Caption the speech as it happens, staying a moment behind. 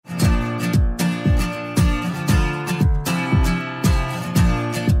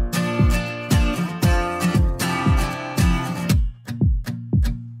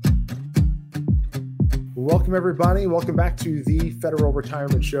Welcome, everybody. Welcome back to the Federal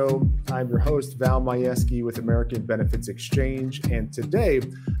Retirement Show. I'm your host, Val Majewski with American Benefits Exchange. And today,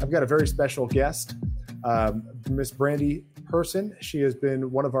 I've got a very special guest, Miss Brandi. She has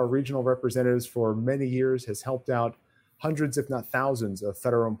been one of our regional representatives for many years, has helped out hundreds, if not thousands, of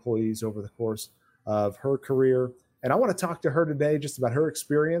federal employees over the course of her career. And I want to talk to her today just about her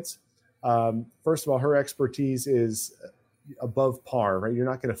experience. First of all, her expertise is above par, right? You're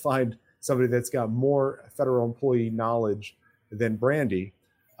not going to find somebody that's got more federal employee knowledge than Brandi.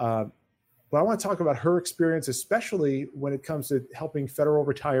 But I want to talk about her experience, especially when it comes to helping federal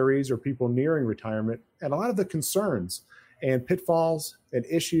retirees or people nearing retirement, and a lot of the concerns and pitfalls and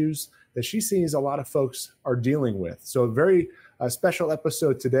issues that she sees a lot of folks are dealing with. So a very special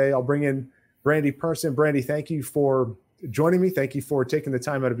episode today. I'll bring in Brandi Person. Brandi, thank you for joining me. Thank you for taking the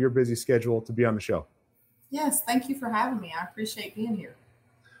time out of your busy schedule to be on the show. Yes, thank you for having me. I appreciate being here.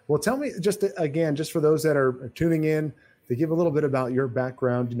 Well, tell me just for those that are tuning in, to give a little bit about your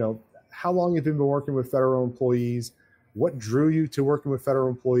background. How long you've been working with federal employees, what drew you to working with federal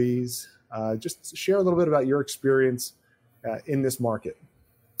employees. Just share a little bit about your experience in this market.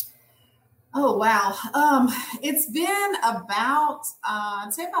 Oh, wow. It's been about,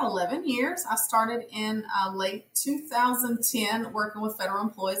 I'd say about 11 years. I started in late 2010 working with federal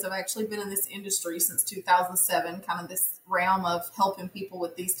employees. I've actually been in this industry since 2007, kind of this realm of helping people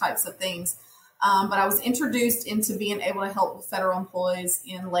with these types of things. But I was introduced into being able to help with federal employees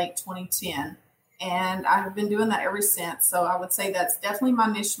in late 2010. And I've been doing that ever since. So I would say that's definitely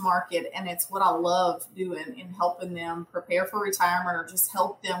my niche market. And it's what I love doing in helping them prepare for retirement or just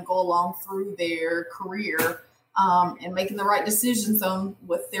help them go along through their career and making the right decisions on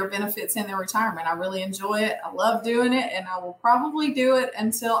with their benefits in their retirement. I really enjoy it. I love doing it. And I will probably do it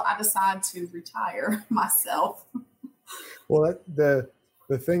until I decide to retire myself. Well, the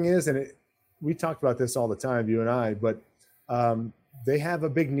thing is, and we talked about this all the time, you and I, but they have a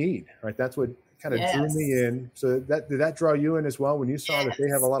big need, right? That's what kind of drew me in. So did that draw you in as well when you saw that they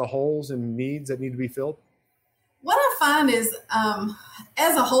have a lot of holes and needs that need to be filled? What I find is,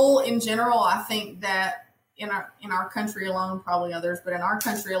 as a whole, in general, I think that in our country alone, probably others, but in our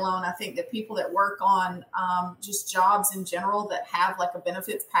country alone, I think that people that work on just jobs in general that have like a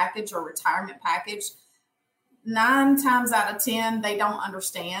benefits package or retirement package, 9 times out of 10, they don't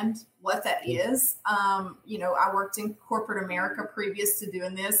understand what that is. I worked in corporate America previous to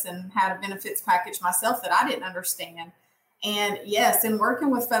doing this and had a benefits package myself that I didn't understand. And yes, in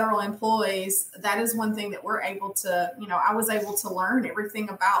working with federal employees, that is one thing that we're able to, I was able to learn everything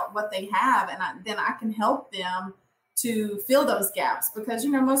about what they have. And then I can help them to fill those gaps because,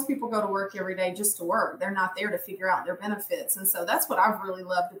 most people go to work every day just to work. They're not there to figure out their benefits. And so that's what I've really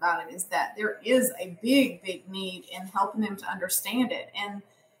loved about it is that there is a big, big need in helping them to understand it. And,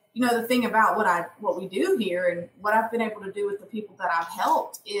 the thing about what we do here and what I've been able to do with the people that I've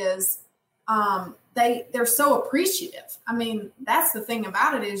helped is they're so appreciative. I mean, that's the thing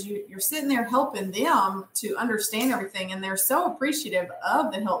about it is you're sitting there helping them to understand everything. And they're so appreciative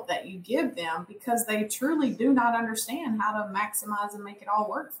of the help that you give them because they truly do not understand how to maximize and make it all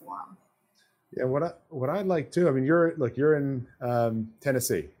work for them. Yeah. What I'd like to, I mean, you're in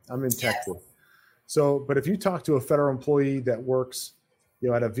Tennessee, I'm in Texas. Yes. So, but if you talk to a federal employee that works,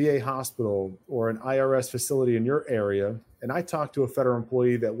 at a VA hospital or an IRS facility in your area, and I talk to a federal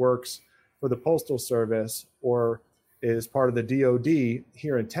employee that works for the Postal Service or is part of the DOD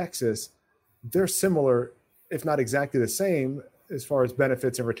here in Texas, they're similar, if not exactly the same, as far as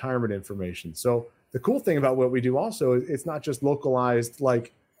benefits and retirement information. So the cool thing about what we do also is it's not just localized,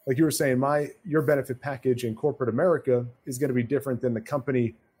 like you were saying, your benefit package in corporate America is going to be different than the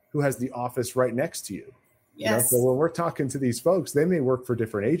company who has the office right next to you. Yes. So when we're talking to these folks, they may work for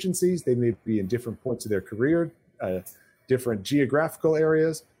different agencies. They may be in different points of their career, different geographical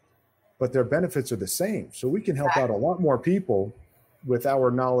areas, but their benefits are the same. So we can help out a lot more people with our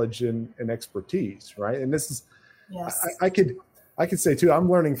knowledge and expertise, right? And this is, yes. I could say too,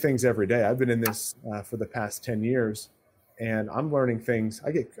 I'm learning things every day. I've been in this for the past 10 years and I'm learning things.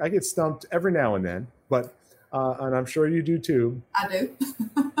 I get stumped every now and then, but and I'm sure you do too. I do.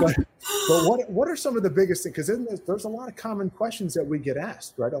 but what are some of the biggest things? Because there's a lot of common questions that we get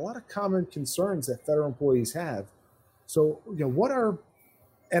asked, right? A lot of common concerns that federal employees have. So, what are,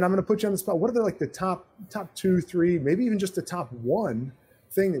 and I'm going to put you on the spot, what are the top 2, 3, maybe even just the top 1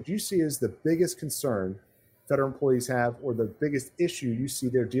 thing that you see as the biggest concern federal employees have or the biggest issue you see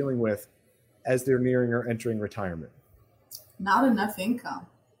they're dealing with as they're nearing or entering retirement? Not enough income.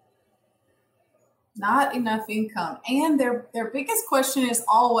 Not enough income. And their biggest question is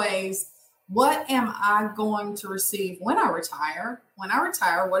always, what am I going to receive when I retire? When I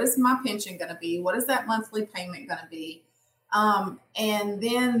retire, what is my pension going to be? What is that monthly payment going to be? And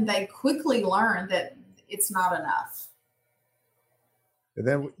then they quickly learn that it's not enough. And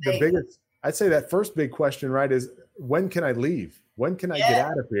then I'd say that first big question, right, is when can I leave? When can I get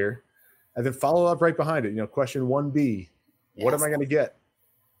out of here? And then follow up right behind it. Question 1B, what am I going to get?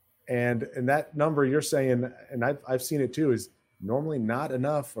 And that number you're saying, and I've seen it too, is normally not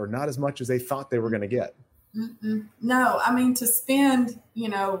enough or not as much as they thought they were going to get. No, I mean, to spend,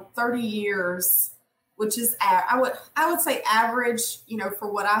 30 years, which is, I would say average,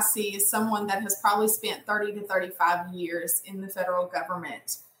 for what I see is someone that has probably spent 30 to 35 years in the federal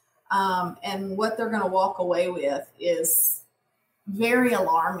government. And what they're going to walk away with is very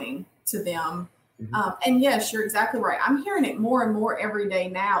alarming to them. And yes, you're exactly right. I'm hearing it more and more every day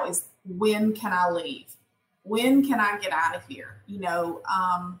now is, when can I leave? When can I get out of here?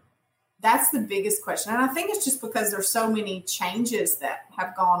 That's the biggest question. And I think it's just because there's so many changes that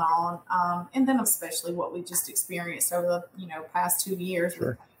have gone on. And then especially what we just experienced over the, past 2 years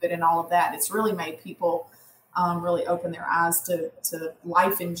with COVID and all of that. It's really made people really open their eyes to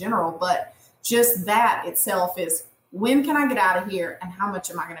life in general. But just that itself is, when can I get out of here and how much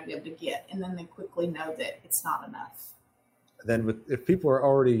am I going to be able to get? And then they quickly know that it's not enough. Then if people are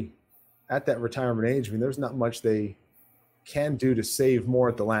already at that retirement age, I mean, there's not much they can do to save more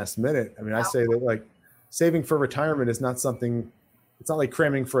at the last minute. I mean, I say that like saving for retirement is not something, it's not like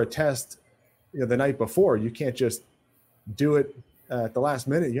cramming for a test, the night before. You can't just do it at the last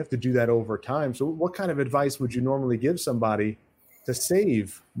minute. You have to do that over time. So what kind of advice would you normally give somebody to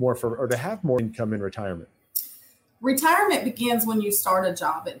save more or to have more income in retirement? Retirement begins when you start a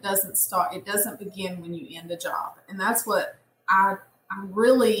job. It doesn't begin when you end a job. And that's what I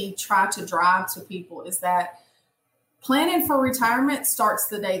really try to drive to people, is that planning for retirement starts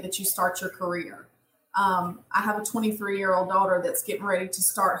the day that you start your career. I have a 23-year-old daughter that's getting ready to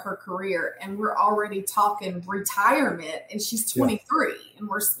start her career, and we're already talking retirement, and she's 23 and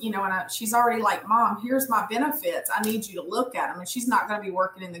we're, she's already like, Mom, here's my benefits. I need you to look at them. And she's not going to be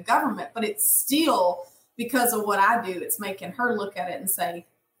working in the government, but it's still, because of what I do, it's making her look at it and say,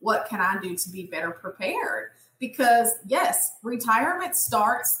 what can I do to be better prepared? Because yes, retirement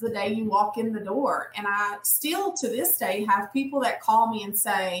starts the day you walk in the door. And I still to this day have people that call me and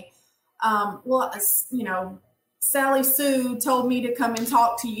say, Sally Sue told me to come and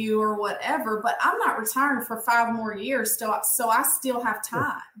talk to you or whatever, but I'm not retiring for 5 more years. So I still have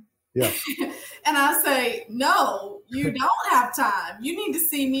time. Yeah. And I say, no, you don't have time. You need to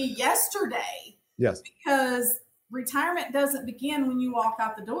see me yesterday. Yes. Because retirement doesn't begin when you walk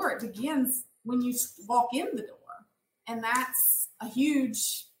out the door. It begins when you walk in the door. And that's a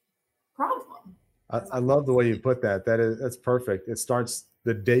huge problem. I love the way you put that. That's perfect. It starts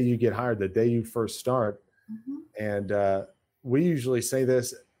the day you get hired, the day you first start. And we usually say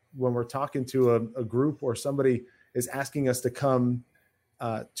this when we're talking to a group or somebody is asking us to come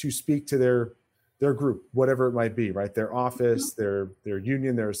to speak to their group, whatever it might be, right? Their office, their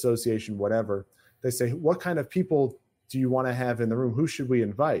union, their association, whatever. They say, what kind of people do you want to have in the room? Who should we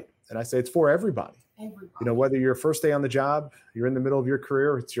invite? And I say, it's for everybody. Whether your first day on the job, you're in the middle of your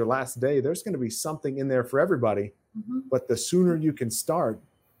career, it's your last day, there's going to be something in there for everybody. But the sooner you can start,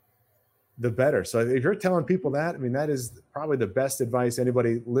 the better. So if you're telling people that, I mean, that is probably the best advice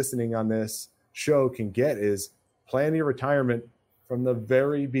anybody listening on this show can get, is plan your retirement from the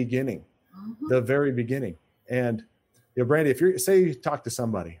very beginning, the very beginning. And Brandi, if you talk to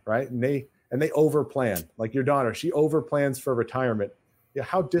somebody, right, and they overplan, like your daughter, she overplans for retirement.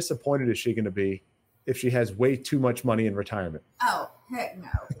 How disappointed is she going to be if she has way too much money in retirement? Oh, heck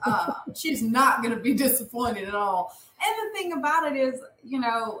no. She's not going to be disappointed at all. And the thing about it is,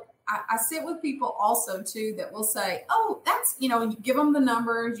 I sit with people also too that will say, oh, that's, you give them the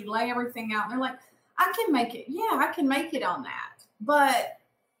numbers, you lay everything out, and they're like, I can make it. Yeah, I can make it on that.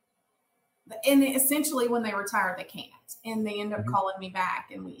 And essentially when they retire, they can't. And they end up calling me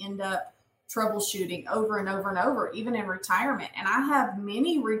back, and we end up troubleshooting over and over and over, even in retirement. And I have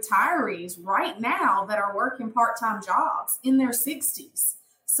many retirees right now that are working part-time jobs in their 60s.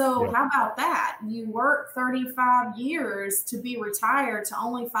 So how about that? You work 35 years to be retired, to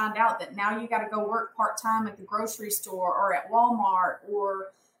only find out that now you got to go work part-time at the grocery store or at Walmart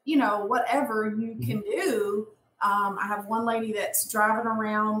or, whatever you can do. I have one lady that's driving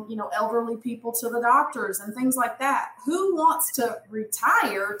around, elderly people to the doctors and things like that. Who wants to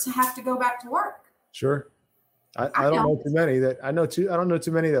retire to have to go back to work? Sure. I don't know too many that I know too. I don't know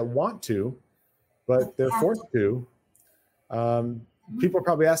too many that want to, but they're forced to. People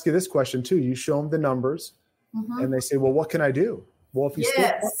probably ask you this question too. You show them the numbers and they say, well, what can I do? Well,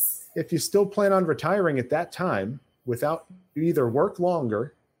 if you still plan on retiring at that time, without you either work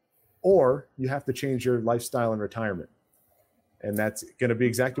longer or you have to change your lifestyle in retirement. And that's going to be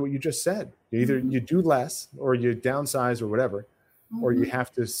exactly what you just said. Either you do less or you downsize or whatever, or you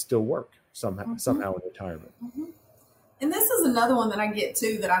have to still work somehow in retirement. And this is another one that I get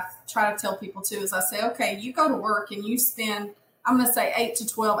to that I try to tell people too, is I say, okay, you go to work and you spend, I'm going to say 8 to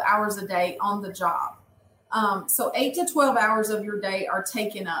 12 hours a day on the job. So 8 to 12 hours of your day are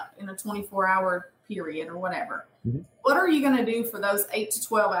taken up in a 24-hour period or whatever. What are you going to do for those 8 to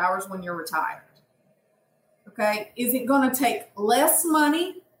 12 hours when you're retired? Okay. Is it going to take less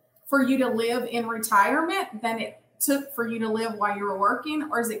money for you to live in retirement than it took for you to live while you were working?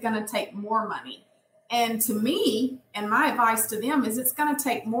 Or is it going to take more money? And to me, and my advice to them is it's going to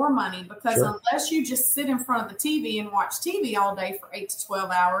take more money, because unless you just sit in front of the TV and watch TV all day for 8 to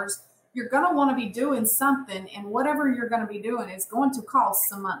 12 hours, you're going to want to be doing something, and whatever you're going to be doing is going to cost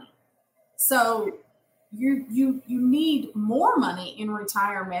some money. So you need more money in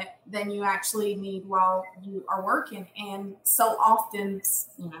retirement than you actually need while you are working. And so often,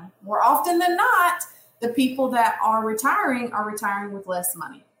 more often than not, the people that are retiring with less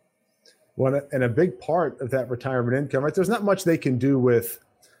money. Well, and a big part of that retirement income, right? There's not much they can do with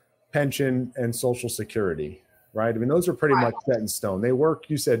pension and Social Security, right? I mean, those are pretty much set in stone. They work,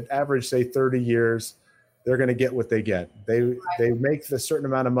 you said, average, say 30 years. They're going to get what they get. They make the certain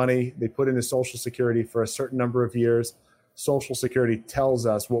amount of money. They put into Social Security for a certain number of years. Social Security tells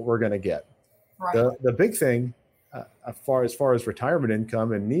us what we're going to get. Right. The big thing, as far as retirement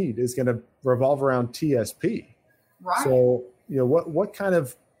income and need, is going to revolve around TSP. Right. So, what kind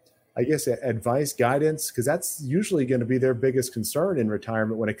of, I guess, advice, guidance, because that's usually going to be their biggest concern in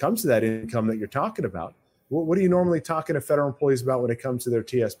retirement when it comes to that income that you're talking about. What are you normally talking to federal employees about when it comes to their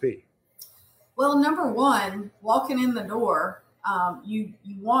TSP? Well, number one, walking in the door, you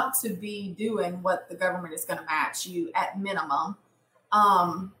want to be doing what the government is going to match you at minimum.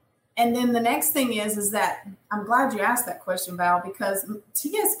 And then the next thing is that I'm glad you asked that question, Val, because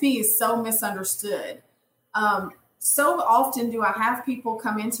TSP is so misunderstood. So often do I have people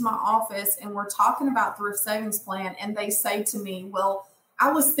come into my office and we're talking about thrift savings plan, and they say to me, well,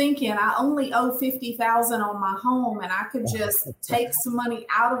 I was thinking I only owe $50,000 on my home, and I could just take some money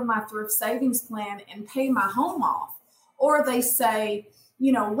out of my thrift savings plan and pay my home off. Or they say,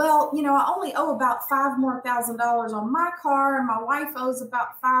 I only owe about $5,000 more on my car, and my wife owes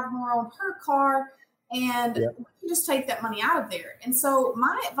about $5,000 more on her car. And you just take that money out of there. And so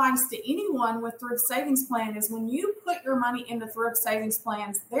my advice to anyone with thrift savings plan is, when you put your money into thrift savings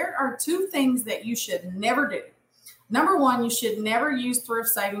plans, there are two things that you should never do. Number one, you should never use thrift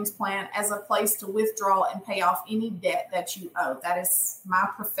savings plan as a place to withdraw and pay off any debt that you owe. That is my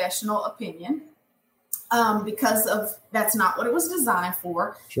professional opinion, because that's not what it was designed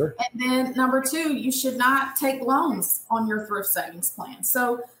for. Sure. And then number two, you should not take loans on your thrift savings plan.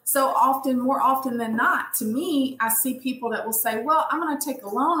 So often, more often than not, to me, I see people that will say, well, I'm going to take a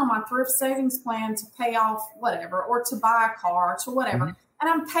loan on my thrift savings plan to pay off whatever, or to buy a car, or to whatever. And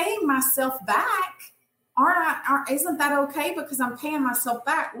I'm paying myself back. Isn't that okay? Because I'm paying myself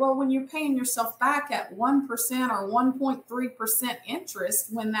back. Well, when you're paying yourself back at 1% or 1.3%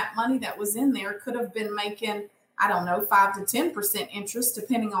 interest, when that money that was in there could have been making, 5 to 10% interest,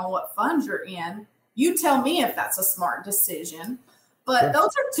 depending on what fund you're in. You tell me if that's a smart decision. But those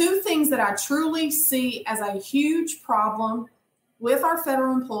are two things that I truly see as a huge problem with our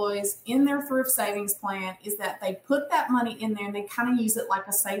federal employees in their thrift savings plan, is that they put that money in there and they kind of use it like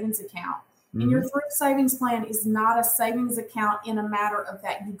a savings account. And your thrift savings plan is not a savings account in a matter of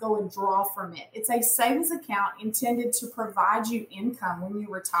that you go and draw from it. It's a savings account intended to provide you income when you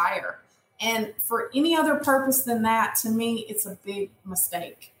retire. And for any other purpose than that, to me, it's a big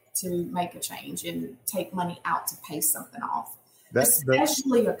mistake to make a change and take money out to pay something off,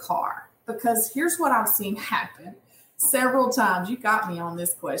 especially a car. Because here's what I've seen happen several times. You got me on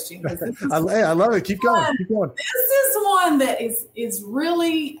this question. I love it. Keep going. Keep going. This is one that is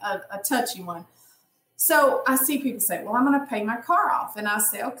really a touchy one. So I see people say, well, I'm going to pay my car off. And I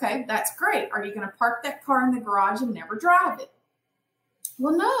say, okay, that's great. Are you going to park that car in the garage and never drive it?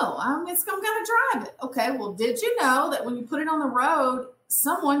 Well, no, I'm going to drive it. Okay, well, did you know that when you put it on the road,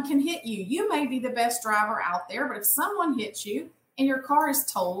 someone can hit you? You may be the best driver out there, but if someone hits you, and your car is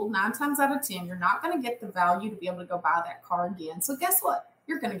totaled, 9 times out of 10, you're not going to get the value to be able to go buy that car again. So guess what?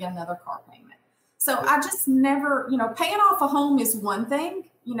 You're going to get another car payment. So I just never, paying off a home is one thing.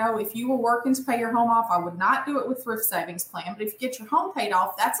 If you were working to pay your home off, I would not do it with thrift savings plan. But if you get your home paid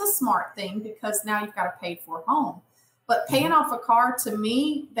off, that's a smart thing, because now you've got a paid for home. But paying off a car, to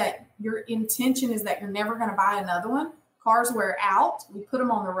me, that your intention is that you're never going to buy another one, cars wear out, we put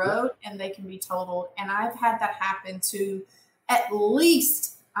them on the road and they can be totaled. And I've had that happen to at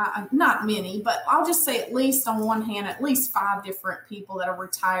least, not many, but I'll just say at least on one hand, at least 5 different people that are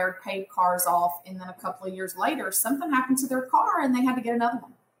retired, paid cars off. And then a couple of years later, something happened to their car and they had to get another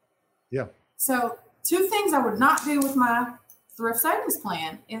one. Yeah. So 2 things I would not do with my thrift savings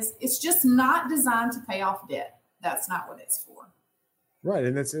plan is it's just not designed to pay off debt. That's not what it's for. Right.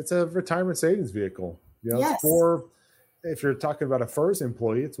 And it's a retirement savings vehicle. You know, Yes. It's for, if you're talking about a FERS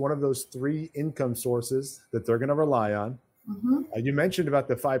employee, it's one of those 3 income sources that they're going to rely on. Mm-hmm. You mentioned about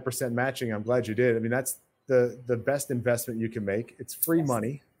the 5% matching. I'm glad you did. I mean, that's the best investment you can make. It's free Yes.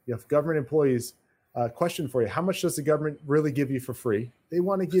 money. You know, government employees, question for you. How much does the government really give you for free? They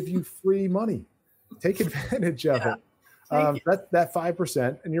want to give you free money. Take advantage of it. That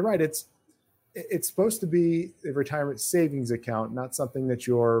 5%. And you're right. It's supposed to be a retirement savings account, not something that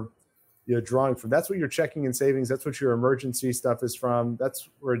you're drawing from. That's what your checking and savings. That's what your emergency stuff is from. That's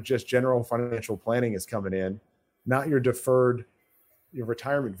where just general financial planning is coming in, not your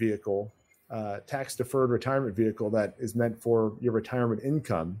retirement vehicle, tax deferred retirement vehicle that is meant for your retirement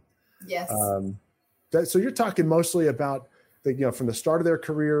income. Yes. So you're talking mostly about from the start of their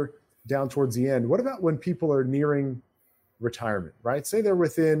career down towards the end. What about when people are nearing retirement, right? Say they're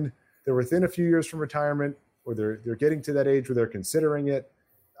within a few years from retirement, or they're getting to that age where they're considering it.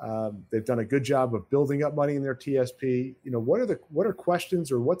 They've done a good job of building up money in their TSP. What are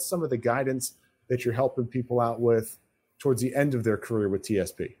questions, or what's some of the guidance that you're helping people out with towards the end of their career with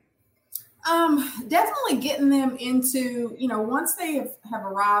TSP? Definitely getting them into, once they have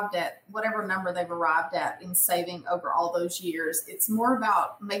arrived at whatever number they've arrived at in saving over all those years, it's more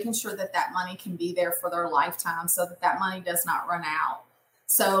about making sure that money can be there for their lifetime so that money does not run out.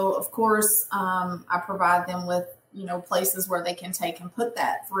 So of course, I provide them with, places where they can take and put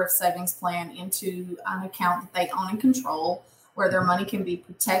that thrift savings plan into an account that they own and control, where their money can be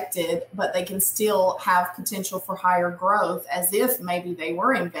protected, but they can still have potential for higher growth as if maybe they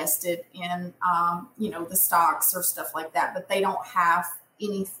were invested in, the stocks or stuff like that, but they don't have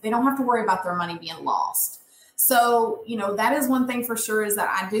to worry about their money being lost. So, that is one thing for sure, is that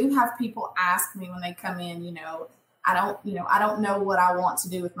I do have people ask me when they come in, I don't know what I want to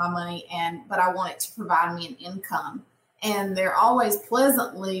do with my money, but I want it to provide me an income. And they're always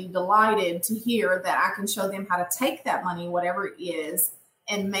pleasantly delighted to hear that I can show them how to take that money, whatever it is,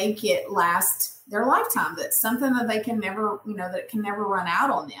 and make it last their lifetime. That's something that they can never, that it can never run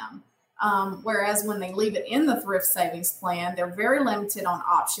out on them. Whereas when they leave it in the thrift savings plan, they're very limited on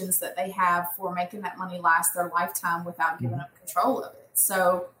options that they have for making that money last their lifetime without giving up control of it.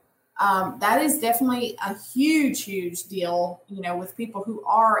 So that is definitely a huge, huge deal, with people who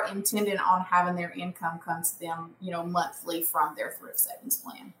are intended on having their income come to them, monthly from their thrift savings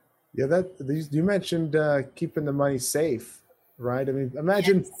plan. Yeah, you mentioned keeping the money safe, right? I mean,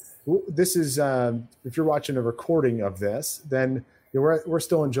 imagine this is if you're watching a recording of this, then we're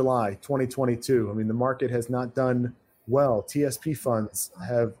still in July 2022. I mean, the market has not done well. TSP funds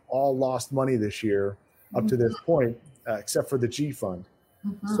have all lost money this year up to this point, except for the G fund.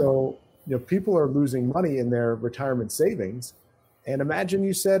 Mm-hmm. So, people are losing money in their retirement savings. And imagine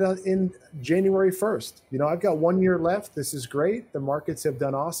you said in January 1st, I've got 1 year left. This is great. The markets have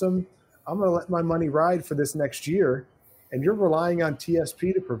done awesome. I'm going to let my money ride for this next year. And you're relying on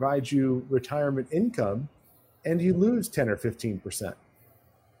TSP to provide you retirement income, and you lose 10 or 15%.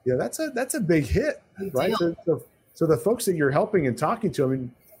 That's a big hit, right? So the folks that you're helping and talking to, I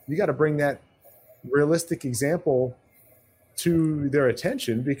mean, you got to bring that realistic example to their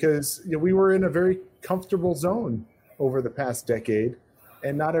attention, because we were in a very comfortable zone over the past decade,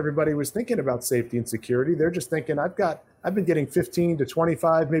 and not everybody was thinking about safety and security. They're just thinking, I've been getting 15 to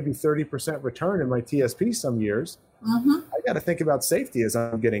 25, maybe 30% return in my TSP some years. Mm-hmm. I got to think about safety as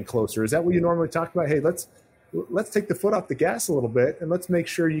I'm getting closer. Is that what you normally talk about? Hey, let's take the foot off the gas a little bit, and let's make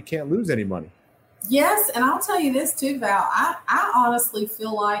sure you can't lose any money. Yes, and I'll tell you this too, Val. I honestly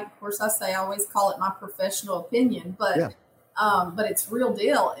feel like, of course, I always call it my professional opinion, but yeah. But it's real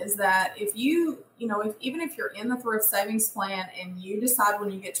deal, is that if even if you're in the thrift savings plan and you decide when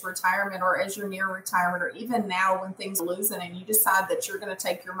you get to retirement, or as you're near retirement, or even now when things are losing, and you decide that you're going to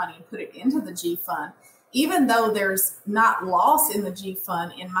take your money and put it into the G fund, even though there's not loss in the G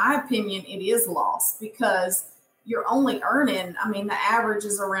fund, in my opinion, it is loss, because you're only earning, the average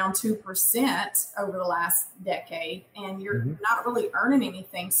is around 2% over the last decade, and you're not really earning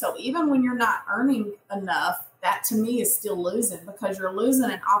anything. So even when you're not earning enough, that to me is still losing, because you're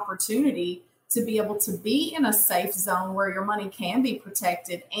losing an opportunity to be able to be in a safe zone where your money can be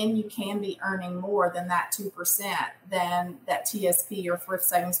protected and you can be earning more than that 2% than that TSP or thrift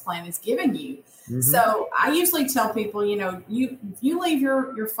savings plan is giving you. Mm-hmm. So I usually tell people, if you leave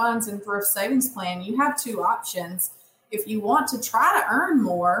your funds in thrift savings plan, you have two options. If you want to try to earn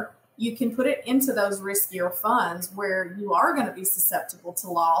more, you can put it into those riskier funds where you are going to be susceptible to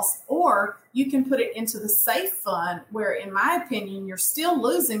loss, or you can put it into the safe fund where, in my opinion, you're still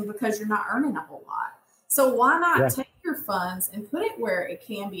losing because you're not earning a whole lot. So why not take your funds and put it where it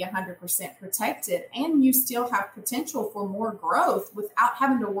can be 100% protected and you still have potential for more growth without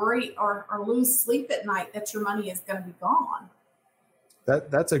having to worry or lose sleep at night that your money is going to be gone?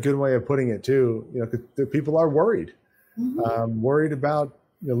 That's a good way of putting it too. 'Cause people are worried, worried about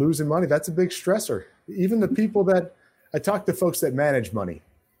losing money. That's a big stressor. Even the people that I talk to, folks that manage money,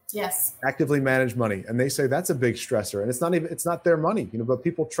 actively manage money, and they say that's a big stressor. And it's not their money, but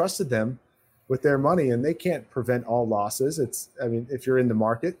people trusted them with their money, and they can't prevent all losses. If you're in the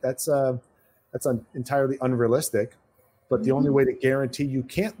market, that's entirely unrealistic. But the only way to guarantee you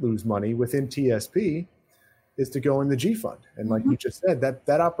can't lose money within TSP is to go in the G fund. And like you just said,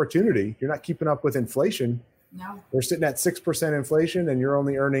 that opportunity, you're not keeping up with inflation. No. We're sitting at 6% inflation and you're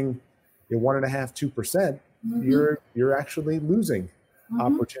only earning 1.5%, 2%. You're actually losing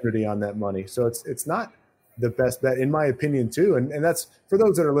opportunity on that money. So it's not the best bet, in my opinion, too. And that's for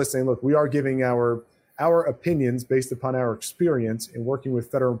those that are listening. Look, we are giving our opinions based upon our experience in working with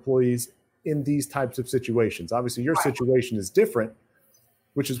federal employees in these types of situations. Obviously, your situation is different,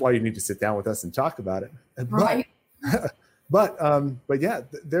 which is why you need to sit down with us and talk about it. Right. But yeah,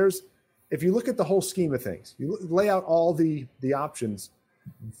 if you look at the whole scheme of things, you lay out all the options,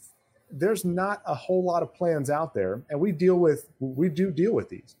 there's not a whole lot of plans out there. And we do deal with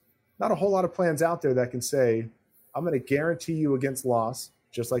these. Not a whole lot of plans out there that can say, I'm going to guarantee you against loss,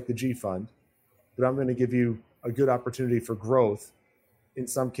 just like the G fund, but I'm going to give you a good opportunity for growth. In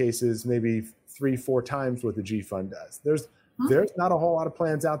some cases, maybe 3-4 times what the G fund does. There's not a whole lot of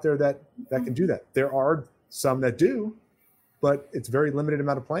plans out there that can do that. There are some that do, but it's a very limited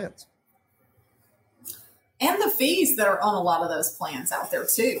amount of plans. And the fees that are on a lot of those plans out there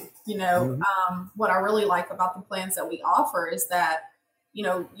too. What I really like about the plans that we offer is that,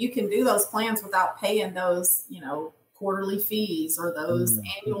 you can do those plans without paying those, quarterly fees or those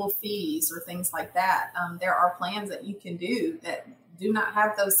annual fees or things like that. There are plans that you can do that do not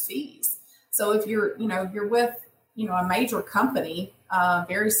have those fees. So if you're with, a major company,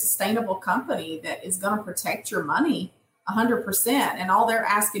 very sustainable company that is going to protect your money 100%. And all they're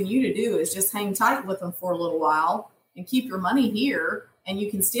asking you to do is just hang tight with them for a little while and keep your money here, and you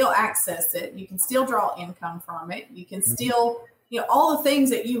can still access it. You can still draw income from it. You can still, all the things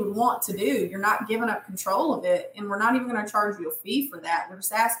that you would want to do. You're not giving up control of it. And we're not even going to charge you a fee for that. We're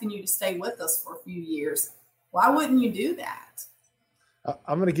just asking you to stay with us for a few years. Why wouldn't you do that?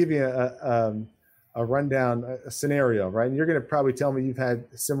 I'm going to give you a rundown, a scenario, right? And you're going to probably tell me you've had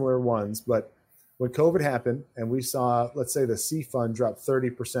similar ones, but when COVID happened and we saw, let's say the C fund drop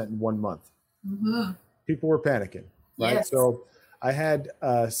 30% in 1 month, people were panicking, right? Yes. So I had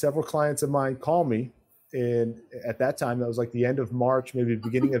several clients of mine call me, and at that time, that was like the end of March, maybe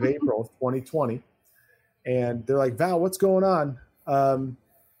beginning of April of 2020. And they're like, Val, what's going on?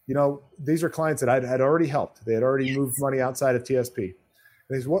 These are clients that I had already helped. They had already moved money outside of TSP. And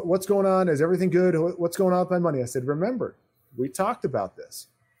they said, what's going on? Is everything good? What's going on with my money? I said, remember, we talked about this.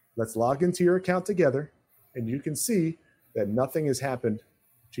 Let's log into your account together, and you can see that nothing has happened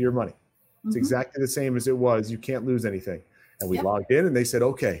to your money. It's exactly the same as it was. You can't lose anything. And we logged in, and they said,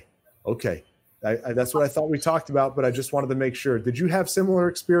 okay. That's what I thought we talked about, but I just wanted to make sure. Did you have similar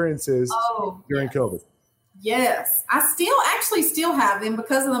experiences during COVID? Yes, I still have them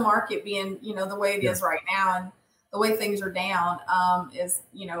because of the market being, the way it is right now, and the way things are down. I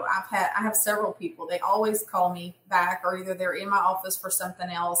have several people. They always call me back, or either they're in my office for something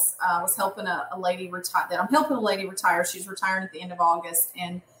else. I was helping a lady retire. I'm helping a lady retire. She's retiring at the end of August,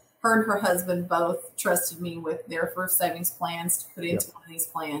 and her and her husband both trusted me with their thrift savings plans to put into one of these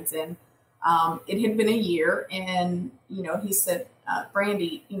plans. And it had been a year, and he said,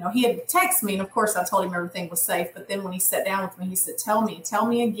 Brandi, he had texted me, and of course I told him everything was safe. But then when he sat down with me, he said, tell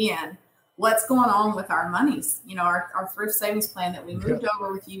me again what's going on with our monies, our thrift savings plan that we moved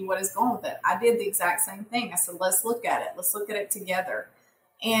over with you. What is going with it? I did the exact same thing. I said, let's look at it. Let's look at it together.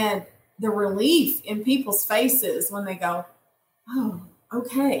 And the relief in people's faces when they go, oh,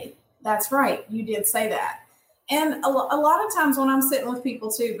 okay, that's right. You did say that. And a lot of times when I'm sitting with people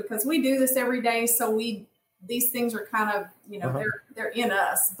too, because we do this every day. So these things are kind of, they're in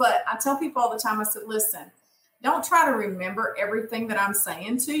us. But I tell people all the time, I said, listen, don't try to remember everything that I'm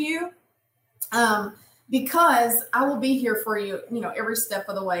saying to you. Because I will be here for you, every step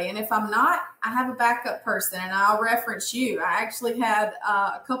of the way. And if I'm not, I have a backup person, and I'll reference you. I actually had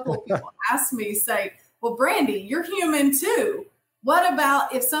a couple of people ask me, say, well, Brandi, you're human too. What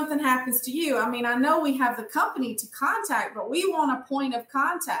about if something happens to you? I mean, I know we have the company to contact, but we want a point of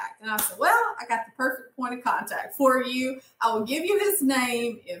contact. And I said, well, I got the perfect point of contact for you. I will give you his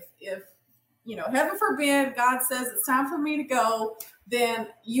name. If heaven forbid, God says it's time for me to go, then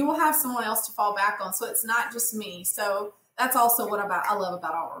you will have someone else to fall back on. So it's not just me. So that's also what I love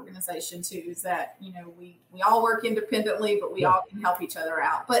about our organization too, is that, we all work independently, but we all can help each other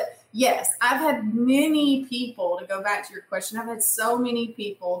out. But yes, I've had many people, to go back to your question, I've had so many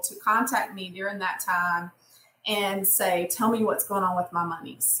people to contact me during that time and say, tell me what's going on with my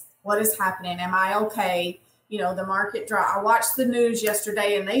monies. What is happening? Am I okay? The market drop. I watched the news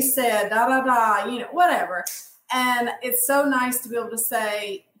yesterday and they said, whatever. And it's so nice to be able to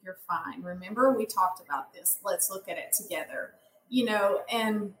say, you're fine. Remember, we talked about this. Let's look at it together,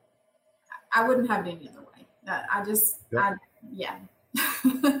 and I wouldn't have it any other way.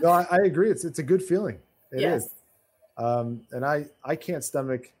 No, I agree. It's a good feeling. It yes. is. And I can't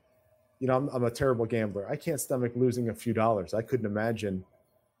stomach, I'm a terrible gambler. I can't stomach losing a few dollars. I couldn't imagine,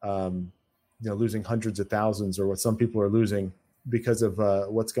 losing hundreds of thousands, or what some people are losing because of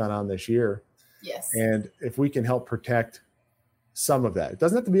what's gone on this year. Yes. And if we can help protect some of that, it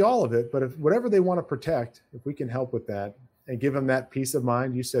doesn't have to be all of it, but if whatever they want to protect, if we can help with that and give them that peace of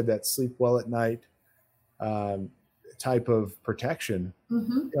mind, you said that sleep well at night type of protection,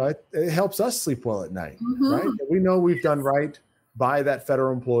 it helps us sleep well at night, right? We know we've done right by that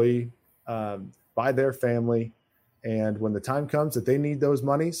federal employee, by their family. And when the time comes that they need those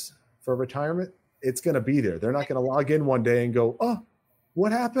monies for retirement, it's going to be there. They're not going to log in one day and go, oh,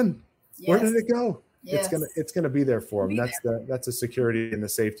 what happened? Yes. Where did it go? Yes. It's going to be there for them. That's the security and the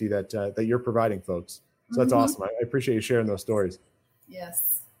safety that you're providing, folks. So that's awesome. I appreciate you sharing those stories.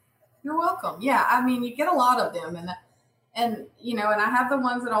 Yes, you're welcome. Yeah, I mean, you get a lot of them, and I have the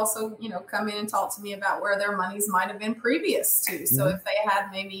ones that also come in and talk to me about where their monies might have been previous to. So if they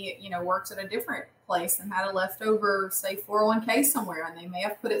had maybe worked at a different place and had a leftover, say, 401k somewhere, and they may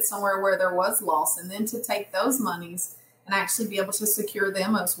have put it somewhere where there was loss, and then to take those monies and actually be able to secure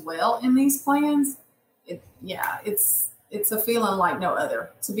them as well in these plans. It's a feeling like no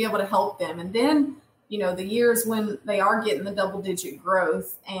other, to be able to help them. And then, the years when they are getting the double-digit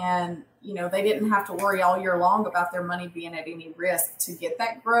growth and, they didn't have to worry all year long about their money being at any risk to get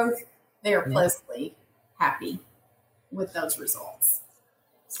that growth, they are pleasantly happy with those results.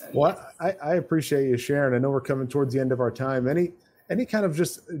 So, well, I appreciate you sharing. I know we're coming towards the end of our time. Any kind of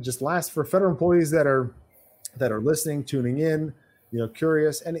just last for federal employees that are listening, tuning in,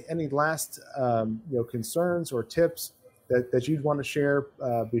 curious, any last, concerns or tips that you'd want to share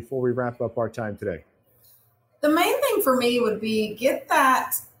before we wrap up our time today? The main thing for me would be get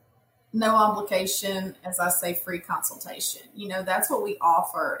that no obligation, as I say, free consultation. That's what we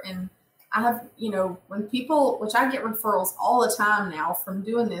offer. And I have, when people, which I get referrals all the time now from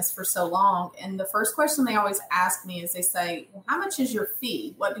doing this for so long. And the first question they always ask me is they say, well, how much is your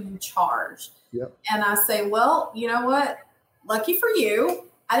fee? What do you charge? Yep. And I say, well, you know what? Lucky for you,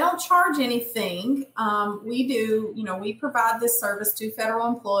 I don't charge anything. We provide this service to federal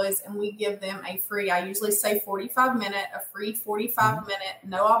employees, and we give them a free, I usually say 45-minute, a free 45-minute,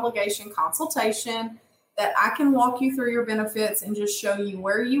 no obligation consultation that I can walk you through your benefits and just show you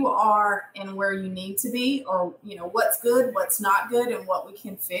where you are and where you need to be, or, what's good, what's not good, and what we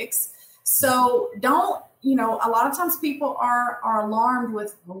can fix. So don't, a lot of times people are alarmed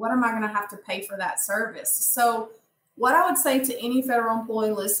with, well, what am I going to have to pay for that service? So what I would say to any federal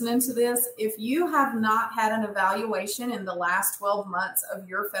employee listening to this, if you have not had an evaluation in the last 12 months of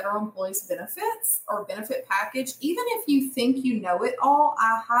your federal employee's benefits or benefit package, even if you think you know it all,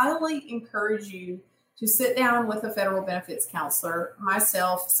 I highly encourage you to sit down with a federal benefits counselor,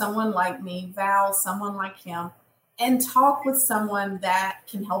 myself, someone like me, Val, someone like him, and talk with someone that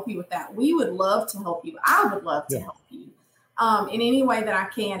can help you with that. We would love to help you. I would love to help you in any way that I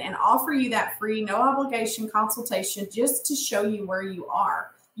can, and offer you that free, no obligation consultation just to show you where you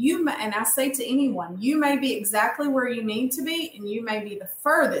are. And I say to anyone, you may be exactly where you need to be, and you may be the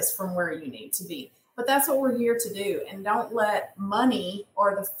furthest from where you need to be. But that's what we're here to do. And don't let money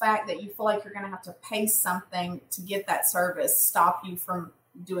or the fact that you feel like you're going to have to pay something to get that service stop you from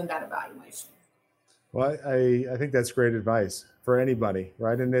doing that evaluation. Well, I think that's great advice for anybody,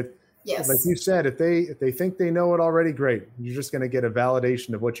 right? And yes, like you said, if they think they know it already, great. You're just going to get a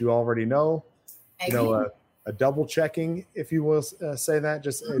validation of what you already know. A double checking, if you will say that,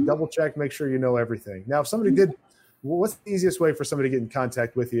 just a double check, make sure you know everything. Now, if somebody did what's the easiest way for somebody to get in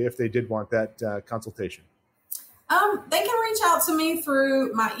contact with you if they did want that consultation? They can reach out to me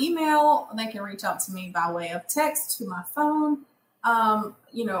through my email. They can reach out to me by way of text to my phone,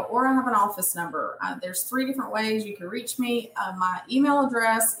 or I have an office number. There's 3 different ways you can reach me. My email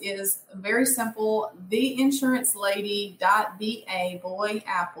address is very simple,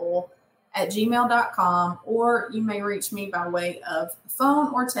 theinsurancelady.baboyapple@gmail.com, or you may reach me by way of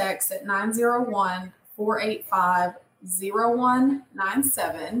phone or text at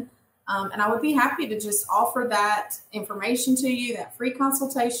 901-485-0197. And I would be happy to just offer that information to you, that free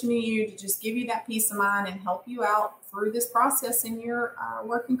consultation to you, to just give you that peace of mind and help you out through this process in your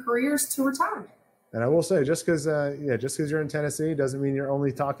working careers to retirement. And I will say, just because you're in Tennessee doesn't mean you're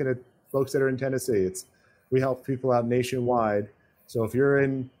only talking to folks that are in Tennessee. We help people out nationwide. So if you're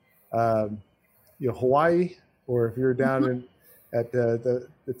in Hawaii, or if you're down at the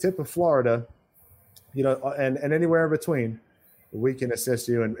tip of Florida, and anywhere in between, we can assist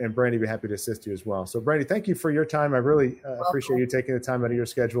you, and Brandi will be happy to assist you as well. So Brandi, thank you for your time. I really appreciate you taking the time out of your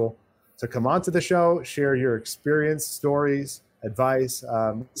schedule to come on to the show, share your experience, stories, advice.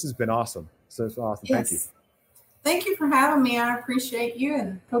 This has been awesome. So it's awesome. Yes. Thank you. Thank you for having me. I appreciate you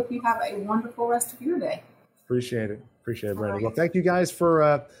and hope you have a wonderful rest of your day. Appreciate it, Brandi. Right. Well, thank you guys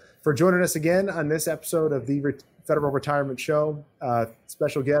for joining us again on this episode of the Federal Retirement Show.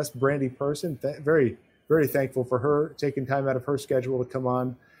 Special guest, Brandi Person. Very thankful for her taking time out of her schedule to come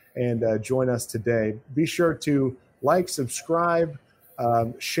on and join us today. Be sure to like, subscribe,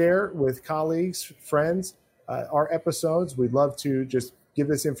 share with colleagues, friends, our episodes. We'd love to just give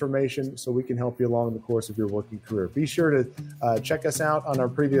this information so we can help you along the course of your working career. Be sure to check us out on our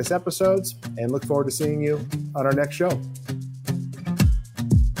previous episodes and look forward to seeing you on our next show.